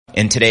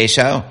In today's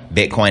show,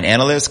 Bitcoin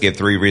analysts give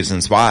 3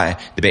 reasons why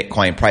the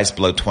Bitcoin price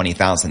below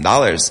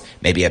 $20,000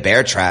 may be a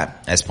bear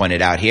trap. As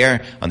pointed out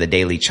here on the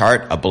daily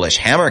chart, a bullish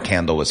hammer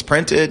candle was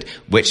printed,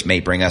 which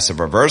may bring us a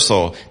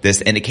reversal.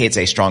 This indicates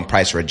a strong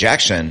price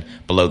rejection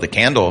below the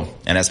candle.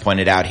 And as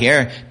pointed out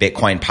here,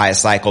 Bitcoin pi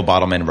cycle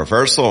bottom and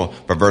reversal.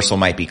 Reversal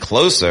might be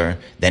closer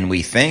than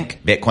we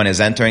think. Bitcoin is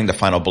entering the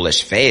final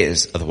bullish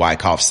phase of the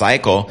Wyckoff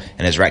cycle.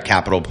 And as Rec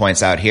Capital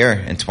points out here,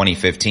 in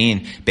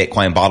 2015,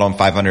 Bitcoin bottomed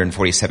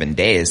 547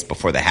 days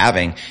before the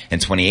halving. In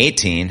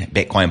 2018,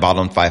 Bitcoin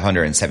bottomed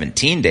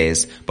 517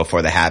 days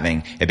before the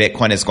halving. If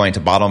Bitcoin is going to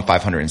bottom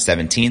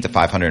 517 to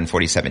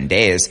 547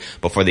 days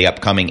before the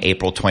upcoming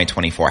April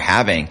 2024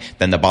 halving,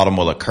 then the bottom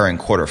will occur in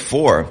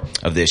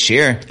Q4 of this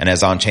year. And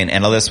as on-chain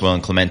analyst Will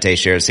Clemente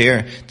shares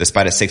here,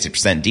 despite a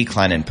 60%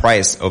 decline in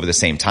price over the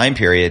same time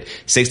period,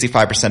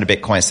 65% of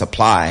Bitcoin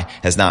supply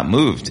has not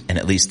moved in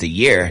at least a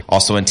year.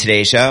 Also in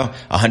today's show,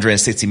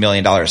 $160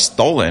 million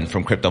stolen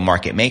from crypto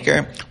market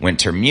maker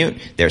Wintermute.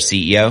 Their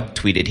CEO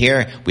tweeted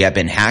here, "We have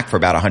been hacked for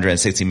about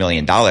 $160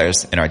 million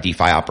in our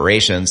DeFi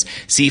operations.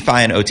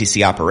 CeFi and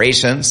OTC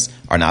operations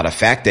are not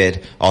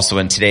affected." Also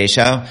in today's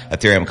show,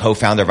 Ethereum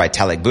co-founder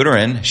Vitalik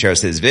Buterin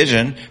shares his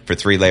vision for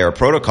 3-layer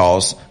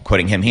protocols.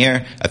 Quoting him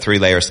here, a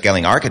 3-layer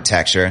scaling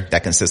architecture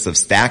that consists of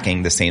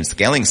stacking the same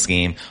scaling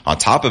scheme on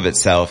top of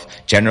itself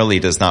generally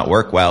does not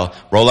work well.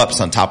 Roll-ups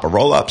on top of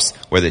roll-ups,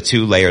 where the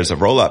 2 layers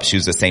of roll-ups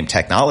use the same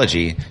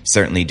technology,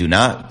 certainly do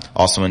not.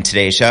 Also in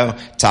today's show,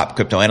 top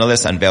crypto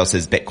analyst unveils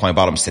his Bitcoin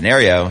bottom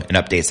scenario and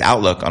updates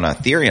outlook on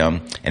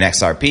Ethereum and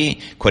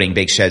XRP. Quoting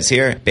Big Sheds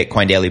here,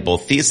 Bitcoin daily bull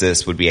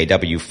thesis would be a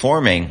W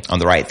forming on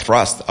the right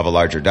thrust of a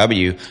larger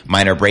W.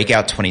 Minor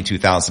breakout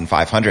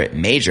 22,500,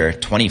 major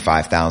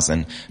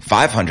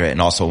 25,500,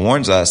 and also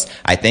warns us,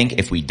 I think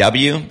if we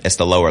W, it's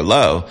the lower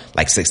low,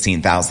 like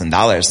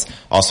 $16,000.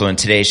 Also in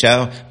today's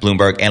show,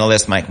 Bloomberg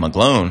analyst Mike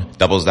McGlone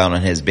doubles down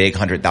on his big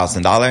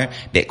 $100,000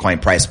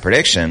 Bitcoin price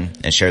prediction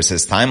and shares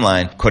his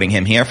timeline. Quoting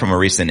him here from a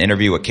recent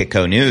interview with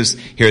Kitco News,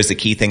 here's the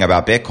key thing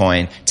about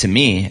Bitcoin. To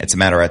me, it's a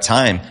matter of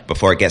time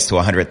before it gets to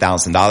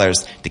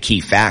 $100,000. The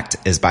key fact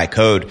is by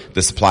code,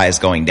 the supply is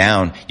going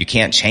down. You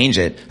can't change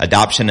it.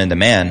 Adoption and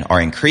demand are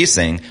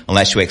increasing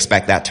unless you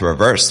expect that to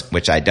reverse,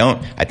 which I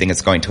don't. I think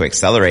it's going to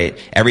accelerate.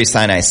 Every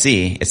sign I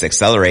see is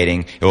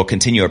accelerating. It will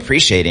continue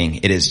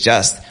appreciating. It is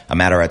just a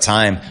matter of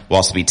time. We'll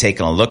also be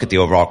taking a look at the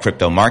overall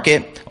crypto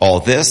market.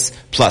 All this,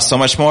 plus so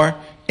much more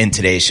in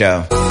today's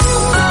show.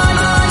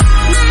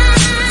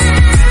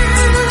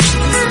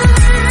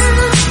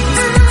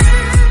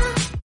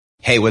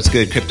 Hey, what's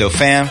good, crypto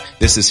fam?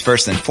 This is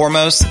first and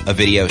foremost a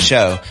video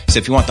show. So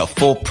if you want the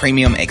full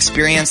premium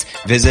experience,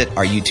 visit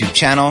our YouTube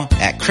channel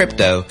at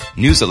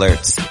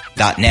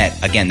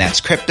cryptonewsalerts.net. Again, that's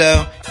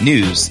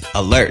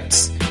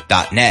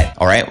cryptonewsalerts.net.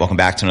 All right, welcome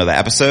back to another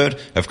episode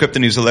of Crypto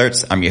News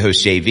Alerts. I'm your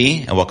host,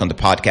 JV, and welcome to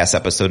podcast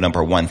episode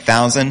number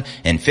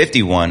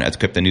 1051 of the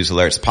Crypto News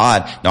Alerts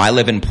pod. Now, I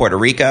live in Puerto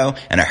Rico,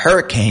 and a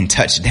hurricane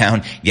touched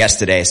down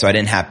yesterday, so I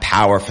didn't have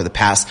power for the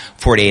past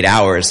 48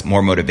 hours.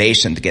 More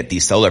motivation to get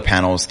these solar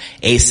panels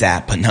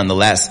ASAP, but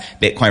nonetheless,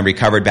 Bitcoin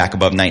recovered back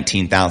above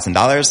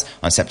 $19,000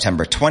 on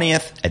September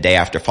 20th, a day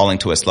after falling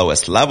to its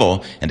lowest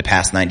level in the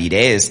past 90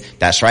 days.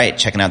 That's right,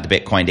 checking out the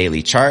Bitcoin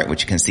daily chart,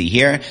 which you can see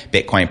here,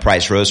 Bitcoin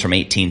price rose from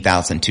 18,200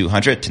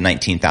 to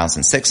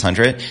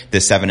 19,600.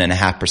 This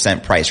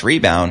 7.5% price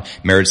rebound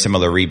mirrored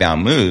similar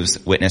rebound moves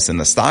witnessed in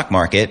the stock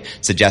market,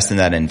 suggesting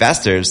that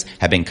investors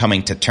have been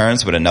coming to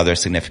terms with another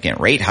significant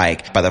rate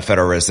hike by the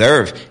Federal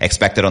Reserve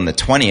expected on the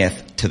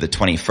 20th to the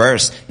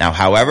 21st. Now,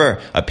 however,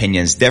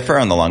 opinions differ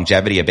on the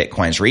longevity of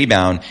Bitcoin's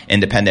rebound.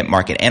 Independent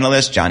market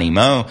analyst Johnny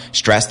Mo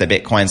stressed that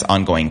Bitcoin's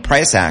ongoing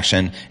price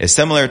action is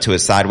similar to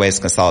its sideways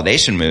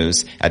consolidation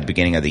moves at the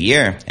beginning of the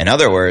year. In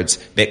other words,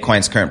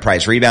 Bitcoin's current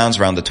price rebounds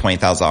around the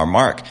 $20,000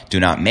 mark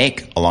do not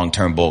make a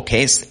long-term bull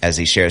case. As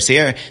he shares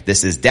here,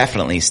 this is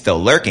definitely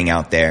still lurking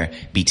out there,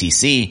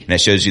 BTC, and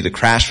it shows you the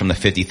crash from the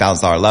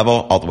 $50,000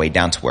 level all the way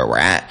down to where we're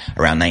at,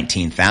 around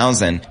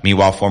 19,000.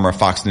 Meanwhile, former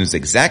Fox News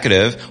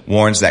executive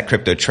warns that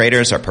crypto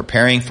traders are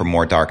preparing for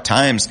more dark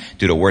times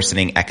due to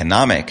worsening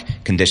economic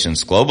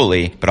conditions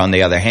globally. But on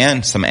the other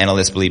hand, some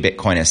analysts believe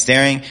Bitcoin is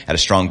staring at a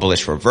strong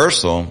bullish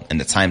reversal in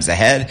the times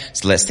ahead.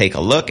 So let's take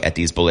a look at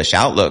these bullish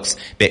outlooks.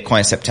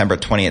 Bitcoin's September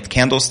 20th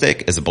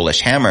candlestick is a bullish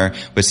hammer,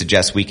 which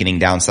suggests weakening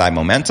downside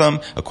momentum,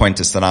 according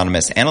to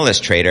synonymous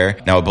analyst trader.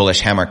 Now, a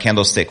bullish hammer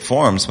candlestick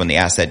forms when the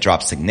asset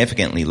drops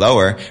significantly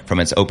lower from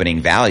its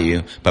opening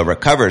value, but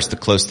recovers to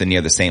close to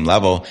near the same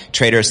level.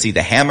 Traders see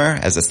the hammer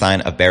as a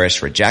sign of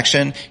bearish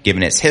rejection,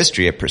 given its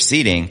history of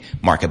preceding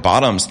market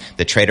bottoms.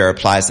 The trader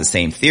applies the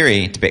same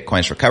theory to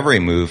Bitcoin's recovery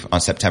move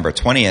on September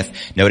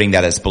 20th, noting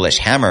that its bullish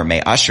hammer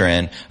may usher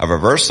in a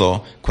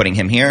reversal. Quoting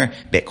him here,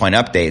 Bitcoin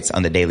updates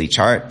on the daily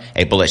chart.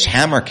 A bullish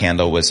hammer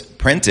candle was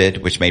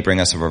printed, which may bring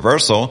us a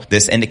reversal.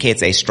 This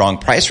indicates a strong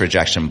price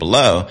rejection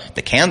below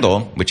the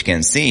candle, which you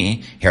can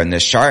see here in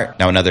this chart.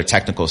 Now, another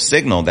technical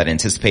signal that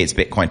anticipates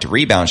Bitcoin to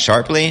rebound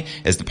sharply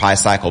is the pi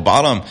cycle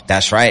bottom.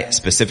 That's right.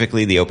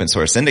 Specifically, the open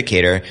source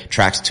indicator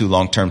tracks 2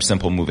 long-term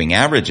simple moving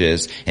moving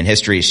averages, and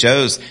history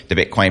shows the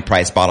Bitcoin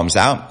price bottoms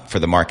out for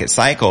the market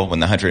cycle when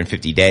the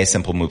 150-day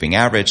simple moving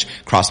average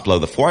crossed below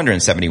the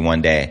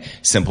 471-day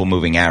simple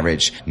moving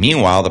average.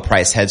 Meanwhile, the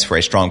price heads for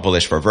a strong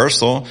bullish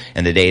reversal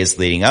in the days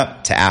leading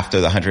up to after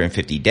the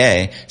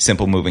 150-day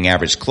simple moving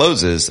average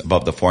closes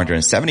above the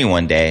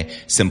 471-day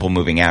simple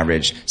moving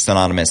average.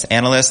 Synonymous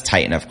analyst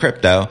Titan of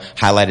Crypto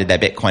highlighted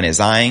that Bitcoin is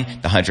eyeing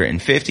the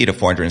 150 to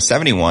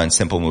 471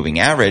 simple moving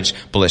average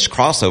bullish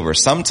crossover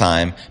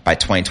sometime by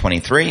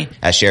 2023.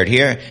 As shared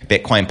here,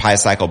 Bitcoin Pi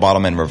cycle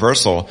bottom and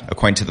reversal.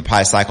 According to the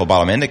Pi cycle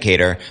bottom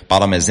indicator,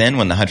 bottom is in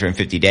when the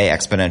 150-day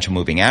exponential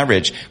moving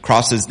average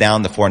crosses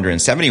down the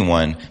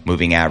 471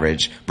 moving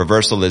average.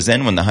 Reversal is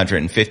in when the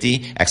 150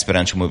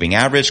 exponential moving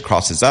average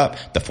crosses up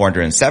the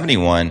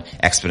 471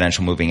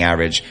 exponential moving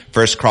average.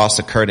 First cross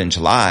occurred in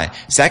July.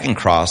 Second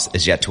cross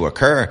is yet to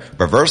occur.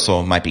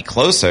 Reversal might be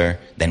closer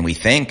than we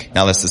think.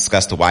 Now let's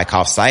discuss the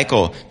Wyckoff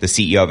cycle. The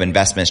CEO of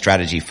investment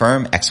strategy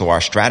firm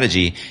XOR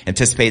Strategy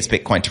anticipates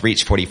Bitcoin to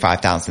reach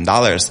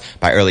 $45,000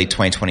 by early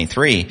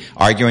 2023,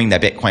 arguing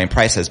that Bitcoin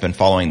price has been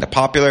following the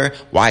popular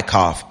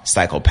Wyckoff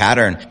cycle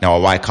pattern. Now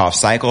a Wyckoff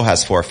cycle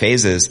has 4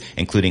 phases,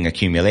 including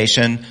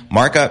accumulation,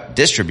 markup,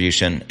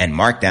 distribution, and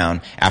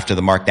markdown. After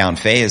the markdown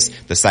phase,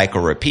 the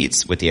cycle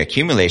repeats with the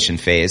accumulation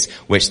phase,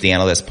 which the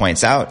analyst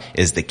points out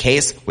is the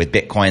case with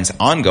Bitcoin's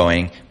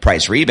ongoing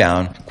price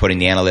rebound. Quoting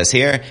the analyst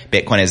here,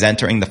 Bitcoin is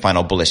entering the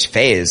final bullish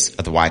phase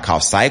of the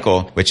Wyckoff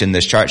cycle, which in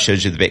this chart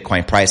shows you the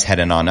Bitcoin price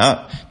heading on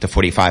up to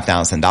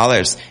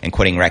 $45,000. And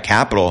quoting Rec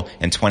Capital,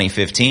 in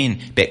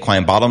 2015,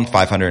 Bitcoin bottomed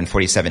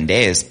 547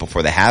 days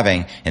before the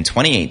halving. In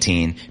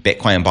 2018,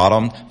 Bitcoin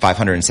bottomed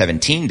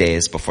 517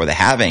 days before the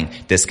halving.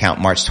 Discount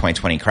March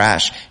 2020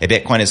 crash. If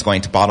Bitcoin is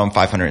going to bottom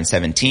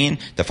 517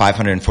 to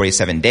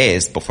 547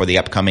 days before the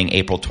upcoming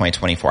April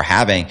 2024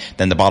 halving,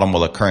 then the bottom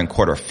will occur in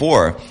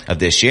Q4 of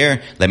this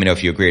year. Let me know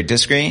if you agree or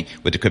disagree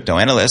with the crypto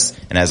analyst.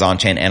 And as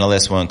on-chain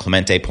analyst William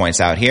Clemente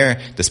points out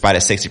here, despite a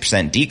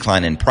 60%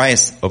 decline in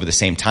price over the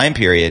same time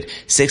period,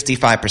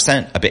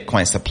 65% of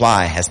Bitcoin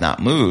supply has not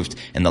moved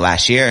in the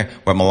last year.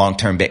 Where my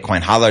long-term Bitcoin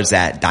hollers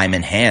at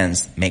diamond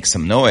hands make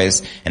some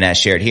noise. And as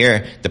shared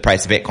here, the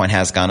price of Bitcoin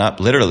has gone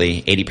up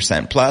literally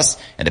 80% plus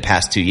in the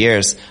past 2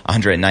 years,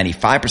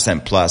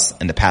 195% plus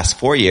in the past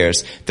 4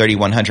 years,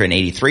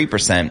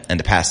 3,183% in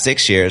the past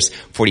 6 years,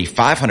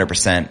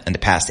 4,500% in the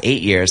past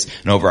 8 years,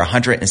 and over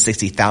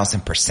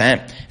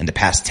 160,000% in the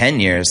past 10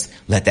 years.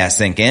 Let that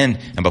sink in.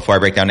 And before I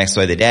break down next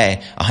story of the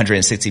day,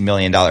 $160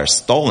 million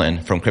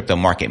stolen from crypto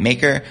market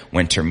maker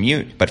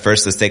Wintermute. But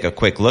first, let's take a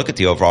quick look at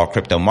the overall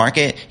crypto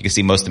market. You can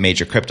see most of the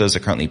major cryptos are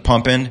currently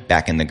pumping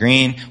back in the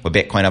green, with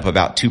Bitcoin up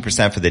about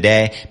 2% for the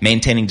day,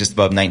 maintaining just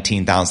above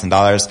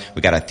 $19,000.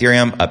 We got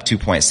Ethereum up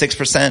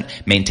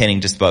 2.6%,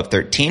 maintaining just above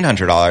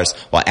 $1,300,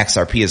 while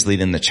XRP is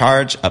leading the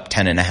charge, up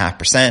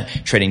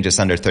 10.5%, trading just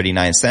under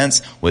 39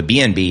 cents, with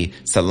BNB,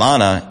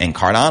 Solana, and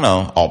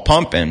Cardano all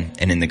pumping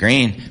and in the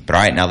green. But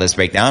alright, now let's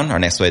break down our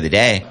next story of the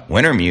day.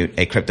 Wintermute,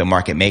 a crypto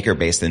market maker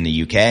based in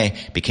the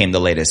UK, became the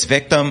latest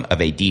victim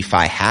of a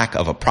DeFi hack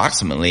of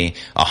approximately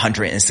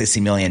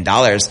 $160 million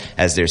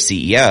as their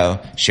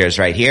CEO shares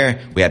right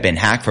here. We have been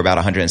hacked for about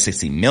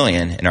 $160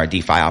 million in our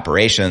DeFi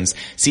operations.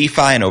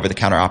 CeFi and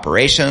over-the-counter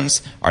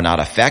operations are not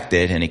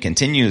affected. And it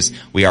continues,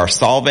 we are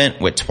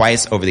solvent with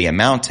twice over the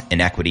amount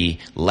in equity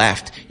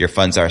left. Your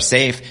funds are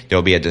safe. There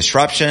will be a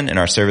disruption in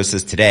our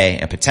services today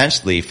and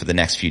potentially for the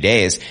next few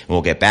days.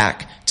 We'll get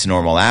back to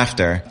normal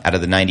after. Out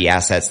of the 90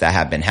 assets that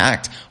have been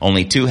hacked,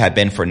 only 2 have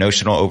been for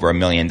notional over $1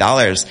 million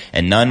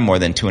and none more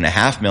than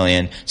 $2.5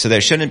 million. So there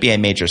shouldn't be a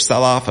major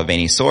sell-off of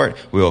any sort.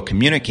 We will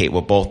communicate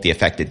with both the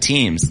affected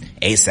teams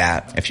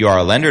ASAP. If you are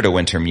a lender to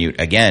Wintermute,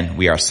 again,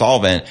 we are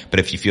solvent, but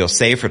if you feel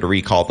safer to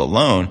recall the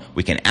loan,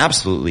 we can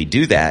absolutely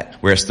do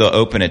that. We're still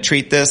open to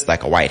treat this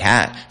like a white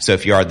hat. So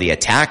if you are the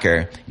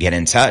attacker, get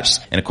in touch.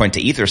 And according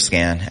to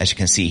Etherscan, as you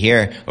can see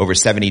here, over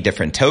 70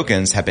 different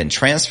tokens have been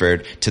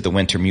transferred to the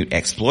Wintermute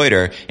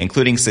exploiter,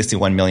 including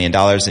 $61 million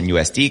in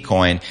USD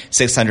coin,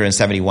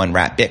 671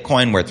 wrapped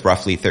Bitcoin worth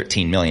roughly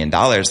 $13 million,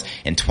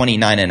 and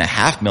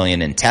 $29.5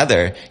 million in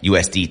Tether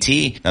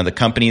USDT. Now the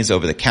company's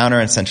over-the-counter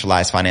and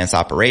centralized finance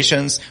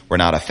operations were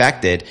not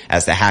affected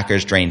as the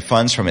hackers drained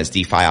funds from its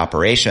DeFi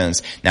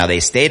operations. Now they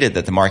stated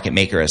that the market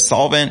maker is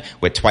solvent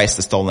with twice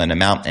the stolen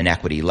amount in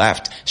equity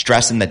left,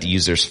 stressing that the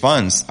user's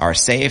funds are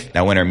safe.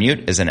 Now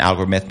Wintermute is an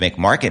algorithmic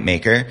market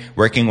maker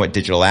working with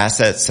digital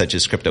assets such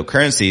as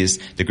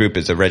cryptocurrencies. The group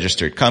is a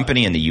registered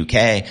company in the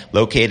UK,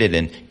 located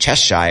in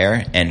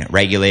Cheshire and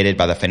regulated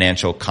by the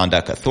Financial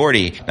Conduct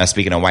Authority. Now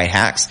speaking of white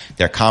hacks,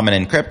 they're common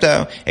in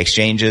crypto.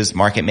 Exchanges,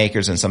 market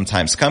makers, and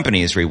sometimes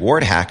companies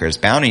reward hackers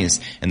bounties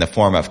in the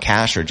form of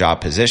cash or job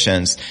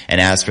positions.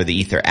 And as for the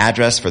Ether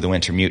address for the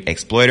Wintermute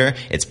exploiter,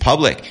 it's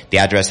public. The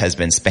address has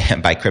been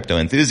spammed by crypto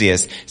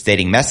enthusiasts,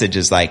 stating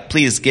messages like,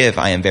 "Please give,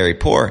 I am very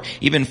poor.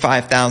 Even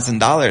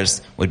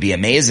 $5,000 would be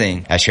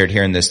amazing." As shared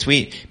here in this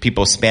tweet,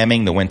 people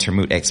spamming the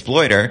Wintermute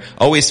exploiter,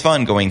 always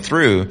fun going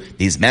through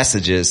these messages.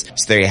 messages.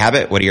 So there you have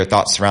it. What are your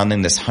thoughts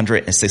surrounding this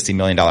 $160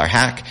 million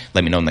hack?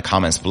 Let me know in the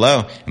comments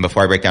below. And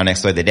before I break down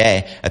next story of the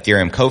day,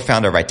 Ethereum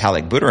co-founder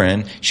Vitalik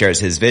Buterin shares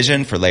his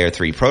vision for layer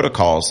 3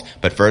 protocols.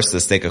 But first,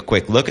 let's take a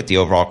quick look at the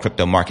overall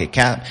crypto market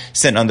cap,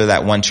 sitting under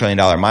that $1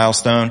 trillion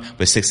milestone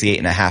with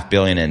 $68.5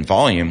 billion in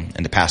volume.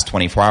 In the past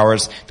 24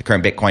 hours, the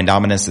current Bitcoin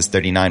dominance is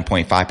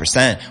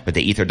 39.5%, with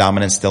the Ether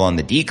dominance still on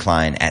the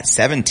decline at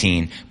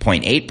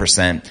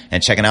 17.8%.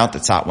 And checking out the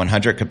top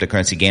 100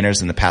 cryptocurrency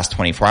gainers in the past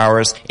 24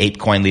 hours,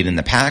 ApeCoin leading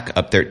the pack,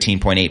 up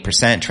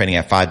 13.8%, trading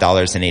at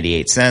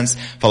 $5.88,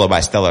 followed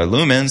by Stellar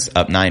Lumens,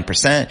 up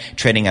 9%,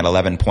 trading at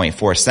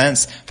 11.4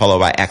 cents, followed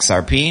by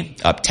XRP,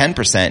 up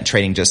 10%,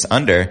 trading just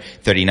under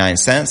 39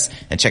 cents.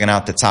 And checking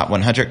out the top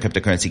 100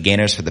 cryptocurrency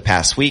gainers for the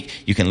past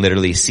week, you can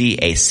literally see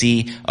a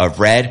sea of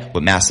red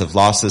with massive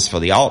losses for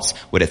the alts,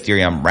 with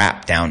Ethereum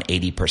Wrap down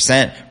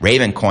 80%,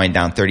 Ravencoin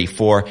down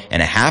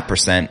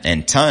 34.5%,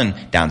 and Ton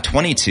down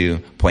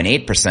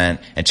 22.8%.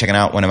 And checking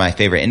out one of my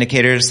favorite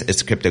indicators,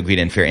 it's the Crypto Greed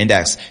and Fear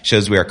Index.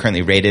 Shows we are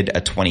currently rated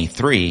a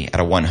 23 out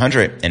of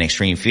 100 in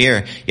extreme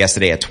fear.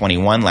 Yesterday a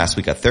 21, last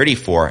week a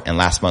 34, and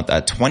last month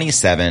a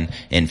 27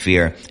 in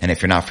fear. And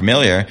if you're not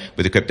familiar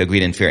with the Crypto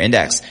Greed and Fear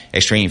Index,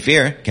 extreme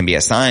fear can be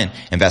a sign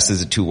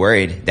investors are too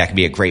worried. That can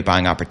be a great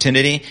buying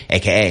opportunity,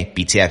 aka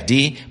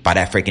BTFD, buy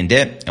that freaking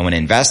dip. And when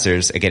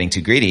investors are getting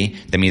too greedy,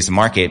 that means the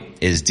market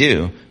is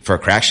due for a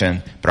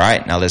correction. But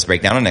alright, now let's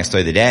break down the next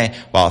story of the day.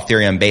 While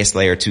Ethereum-based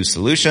layer 2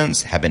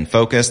 solutions have been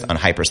focused on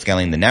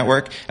hyperscaling the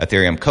network,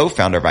 Ethereum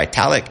co-founder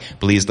Vitalik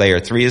believes layer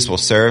 3s will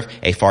serve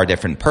a far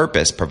different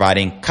purpose,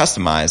 providing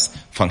customized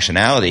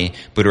functionality.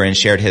 Buterin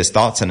shared his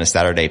thoughts in a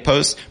Saturday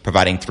post,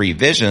 providing 3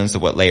 visions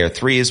of what layer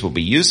 3s will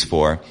be used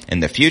for in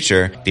the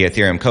future. The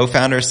Ethereum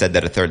co-founder said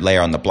that a third layer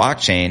on the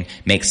blockchain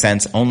makes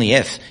sense only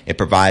if it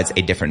provides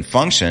a different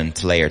function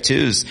to layer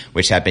 2s,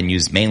 which have been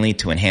used mainly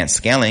to enhance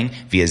scaling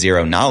via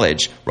zero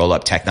knowledge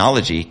roll-up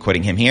technology.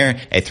 Quoting him here,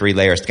 a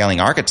 3-layer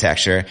scaling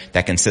architecture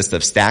that consists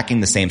of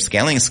stacking the same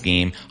scaling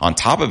scheme on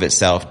top of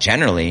itself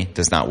generally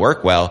does not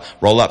work well.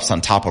 Roll-ups on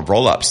top of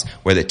roll-ups,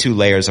 where the 2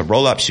 layers of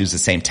roll-ups use the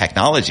same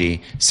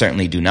technology,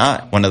 certainly do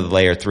not. One of the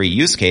layer 3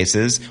 use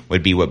cases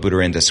would be what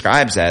Buterin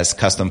describes as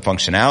custom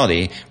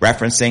functionality,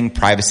 referencing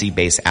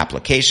privacy-based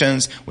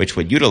applications, which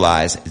would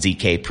utilize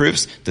ZK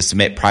proofs to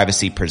submit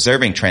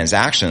privacy-preserving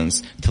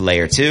transactions to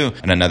layer 2.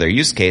 And another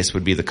use case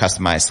would be the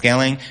customized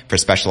scaling for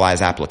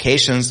specialized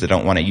applications that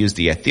don't want to use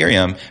the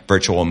Ethereum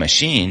virtual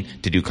machine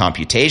to do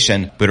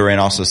computation. Buterin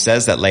also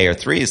says that layer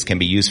 3s can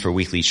be used for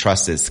weakly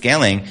trusted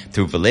scaling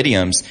through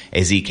Validium's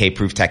a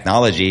ZK-proof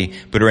technology.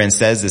 Buterin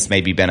says this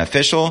may be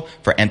beneficial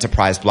for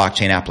enterprise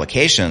blockchain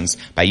applications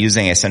by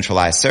using a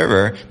centralized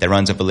server that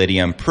runs a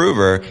Validium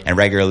prover and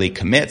regularly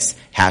commits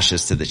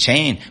hashes to the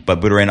chain.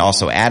 But Buterin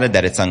also added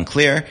that it's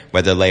unclear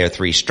whether layer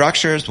 3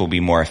 structures will be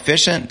more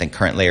efficient than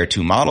current layer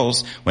 2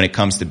 models when it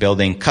comes to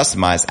building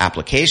customized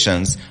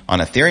applications on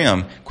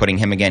Ethereum. Quoting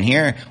him again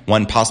here,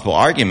 one possible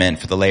argument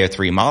for the layer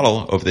 3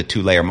 model over the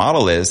 2-layer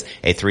model is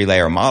a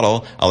 3-layer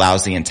model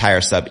allows the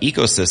entire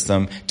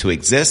sub-ecosystem to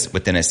exist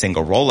within a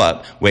single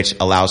rollup, which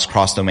allows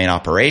cross-domain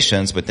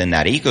operations within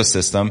that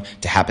ecosystem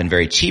to happen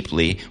very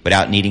cheaply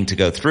without needing to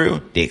go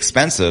through the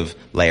expensive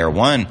layer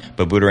 1.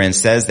 But Buterin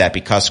says that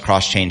because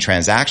cross-chain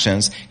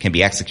transactions can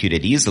be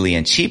executed easily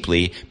and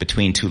cheaply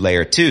between 2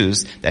 layer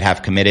 2s that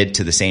have committed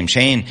to the same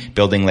chain,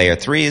 building layer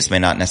 3s may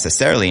not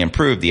necessarily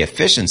improve the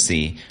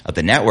efficiency of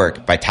the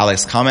network.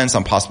 Vitalik's comments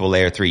on possible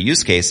layer 3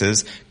 use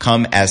cases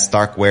come as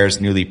Starkware's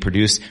newly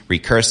produced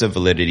recursive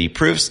validity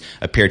proofs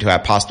appear to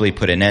have possibly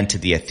put an end to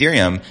the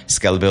Ethereum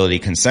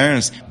scalability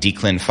concerns.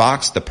 Declan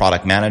Fox, the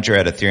product manager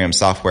at Ethereum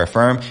software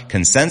firm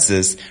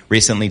Consensus,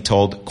 recently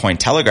told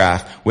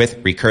Cointelegraph,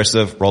 with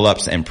recursive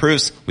rollups and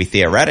proofs, we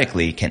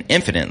theoretically can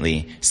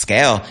infinitely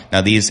scale.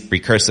 Now, these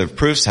recursive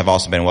proofs have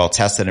also been well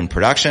tested in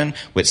production,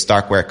 with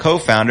Starkware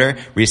co-founder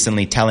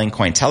recently telling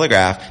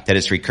Cointelegraph that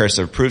its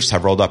recursive proofs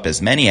have rolled up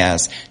as many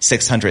as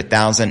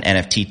 600,000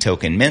 NFT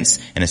token mints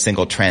in a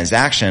single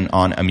transaction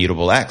on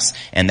Immutable X,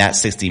 and that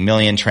 60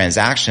 million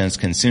transactions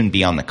can soon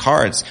be on the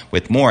cards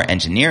with more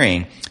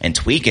engineering and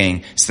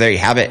tweaking. So there you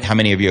have it. How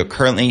many of you are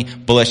currently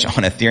bullish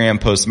on Ethereum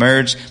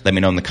post-merge? Let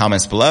me know in the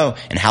comments below.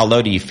 And how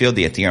low do you feel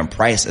the Ethereum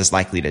price is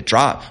likely to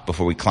drop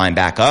before we climb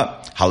back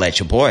up? Holla at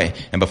your boy.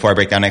 And before I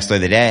break down next story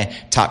of the day,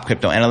 top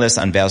crypto analyst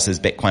unveils his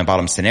Bitcoin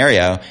bottom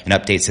scenario and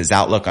updates his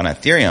outlook on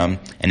Ethereum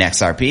and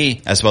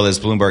XRP, as well as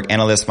Bloomberg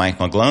analyst Mike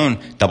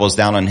McGlone doubles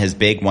down on his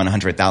big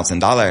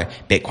 $100,000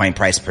 Bitcoin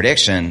price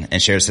prediction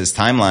and shares his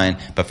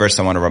timeline. But first,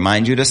 I want to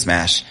remind you to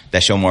smash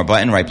that show more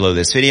button right below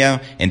this video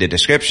in the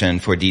description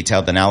for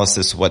detailed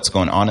analysis of what's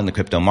going on in the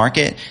crypto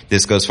market.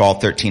 This goes for all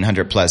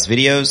 1,300 plus videos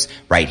videos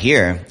right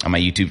here on my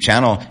YouTube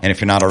channel. And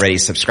if you're not already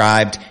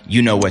subscribed,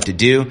 you know what to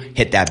do.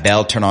 Hit that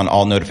bell, turn on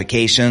all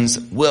notifications,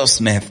 Will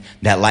Smith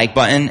that like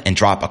button, and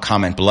drop a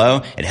comment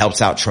below. It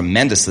helps out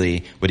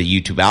tremendously with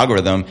the YouTube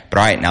algorithm. But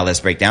all right, now let's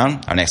break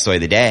down our next story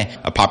of the day.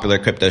 A popular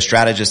crypto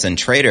strategist and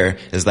trader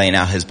is laying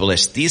out his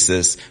bullish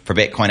thesis for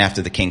Bitcoin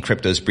after the King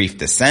Crypto's brief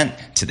descent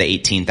to the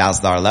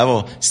 $18,000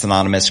 level.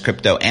 Synonymous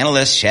crypto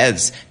analyst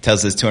Sheds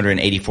tells his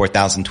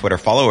 284,000 Twitter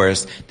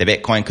followers that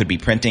Bitcoin could be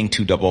printing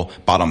two double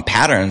bottom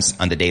patterns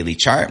on the daily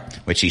chart,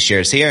 which he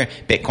shares here.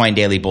 Bitcoin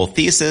daily bull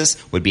thesis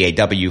would be a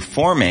W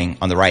forming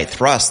on the right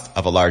thrust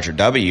of a larger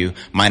W,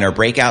 minor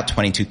breakout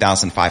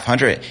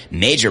 $22,500,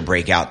 major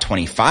breakout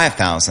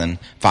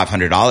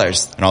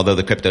 $25,500. And although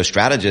the crypto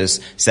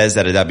strategist says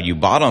that a W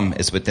bottom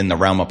is within the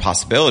realm of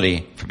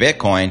possibility for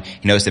Bitcoin,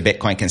 he knows that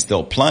Bitcoin can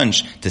still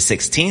plunge to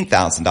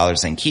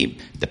 $16,000 and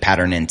keep the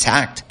pattern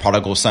intact.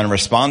 Prodigal Son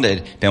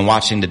responded, been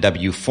watching the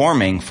W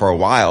forming for a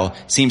while.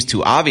 Seems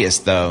too obvious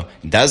though,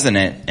 doesn't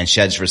it? And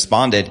Sheds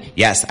responded,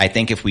 yes, I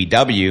think if we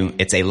W,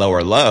 it's a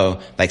lower low,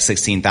 like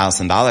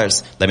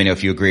 $16,000. Let me know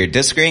if you agree or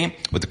disagree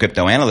with the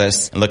crypto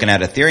analyst. And looking at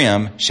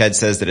Ethereum, Sheds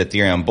says that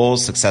Ethereum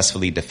bulls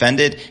successfully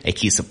defended a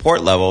key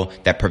support level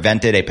that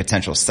prevented a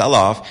potential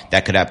sell-off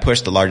that could have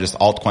pushed the largest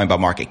altcoin by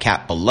market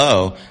cap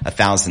below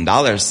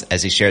 $1,000.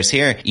 As he shares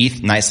here,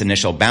 ETH nice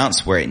initial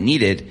bounce where it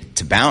needed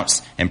to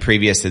bounce. And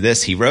previous to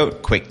this, he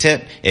wrote, quick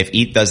tip, if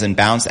ETH doesn't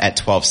bounce at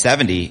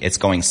 $1,270, it's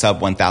going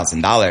sub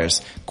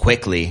 $1,000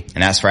 quickly.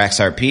 And as for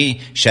XRP,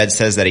 Shed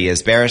says that he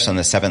is bearish on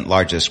the seventh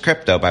largest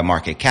crypto by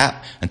market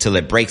cap until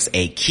it breaks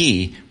a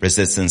key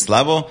resistance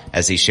level.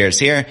 As he shares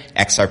here,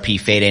 XRP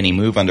fade any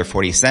move under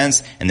 40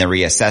 cents and then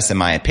reassess, in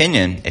my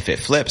opinion, if it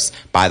flips.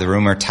 Buy the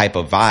rumor type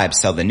of vibe,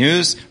 sell the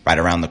news right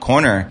around the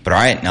corner. But all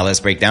right, now let's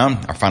break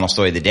down our final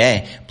story of the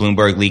day.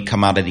 Bloomberg lead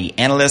commodity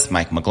analyst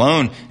Mike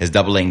McGlone is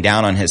doubling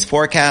down on his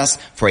forecast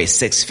for a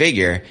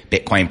six-figure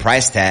Bitcoin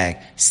price tag.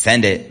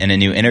 Send it. In a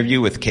new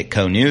interview with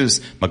Kitco News,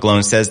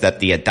 McGlone says that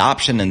the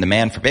adoption and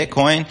demand for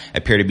Bitcoin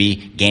appear to be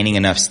gaining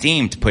enough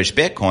steam to push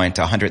Bitcoin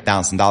to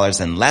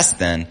 $100,000 in less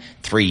than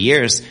 3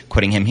 years.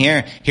 Quoting him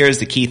here, here's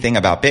the key thing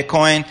about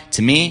Bitcoin.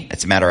 To me,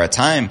 it's a matter of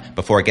time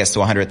before it gets to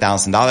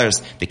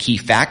 $100,000. The key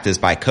fact is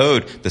by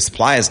code, the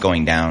supply is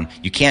going down.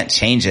 You can't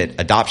change it.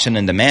 Adoption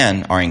and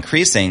demand are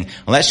increasing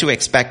unless you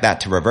expect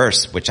that to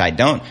reverse, which I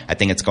don't. I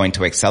think it's going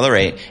to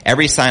accelerate.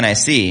 Every sign I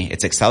see,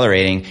 it's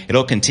accelerating.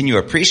 It'll continue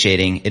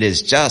appreciating. It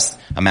is just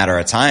a matter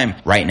of time.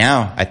 Right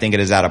now, I think it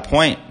is at a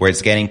point where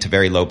it's getting to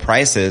very low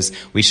prices.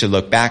 We should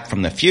look back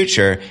from the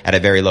future at a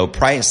very low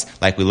price,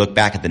 like we look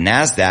back at the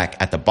NASDAQ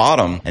at the bottom.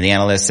 And the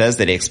analyst says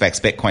that he expects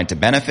Bitcoin to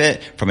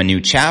benefit from a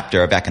new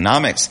chapter of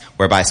economics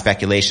whereby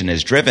speculation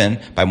is driven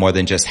by more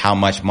than just how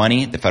much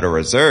money the Federal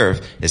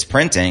Reserve is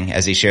printing.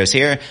 As he shares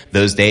here,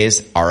 those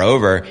days are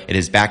over. It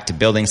is back to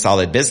building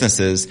solid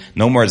businesses.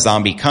 No more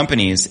zombie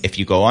companies. If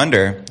you go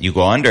under, you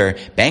go under.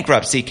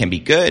 Bankruptcy can be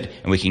good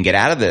and we can get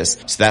out of this.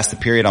 So that's the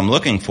period I'm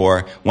looking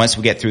for. Once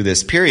we get through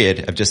this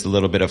period of just a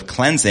little bit of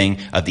cleansing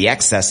of the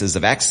excesses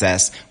of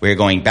excess, we're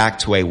going back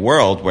to a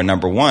world where,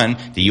 number one,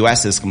 the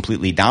U.S. is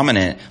completely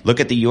dominant. Look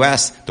at the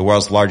U.S., the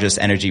world's largest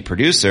energy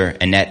producer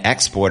and net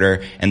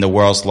exporter, and the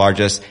world's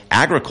largest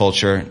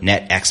agriculture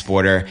net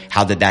exporter.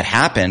 How did that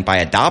happen? By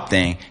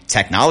adopting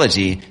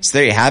technology. So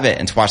there you have it.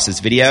 And to watch this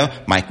video,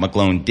 Mike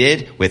McGlone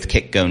did with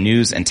Kitco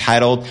News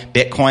entitled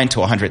Bitcoin to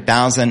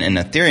 100,000 and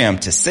Ethereum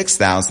to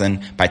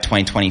 6,000 by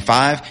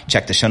 2025.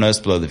 Check the show notes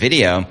below the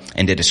video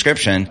in the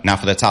description. Now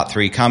for the top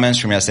 3 comments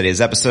from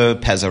yesterday's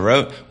episode, Pezza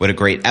wrote, what a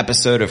great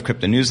episode of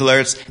Crypto News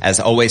Alerts. As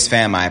always,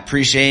 fam, I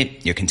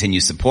appreciate your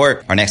continued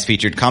support. Our next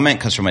featured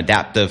comment comes from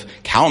Adaptive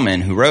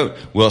Cowman, who wrote,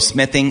 Will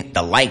Smithing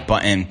the like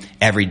button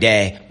every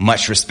day.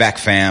 Much respect,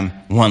 fam.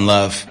 One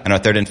love. And our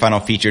third and final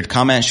featured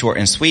comment, short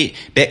and sweet,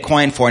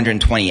 Bitcoin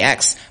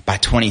 420x by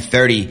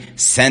 2030.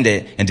 Send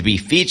it. And to be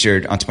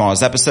featured on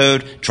tomorrow's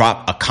episode,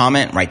 drop a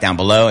comment right down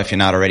below. If you're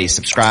not already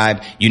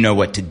subscribed, you know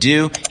what to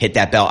do. Hit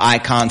that bell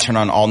icon, turn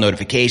on all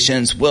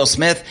notifications. Will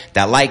Smith,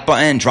 that like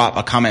button, drop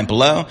a comment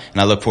below.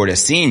 And I look forward to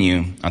seeing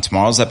you on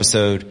tomorrow's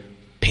episode.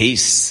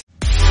 Peace.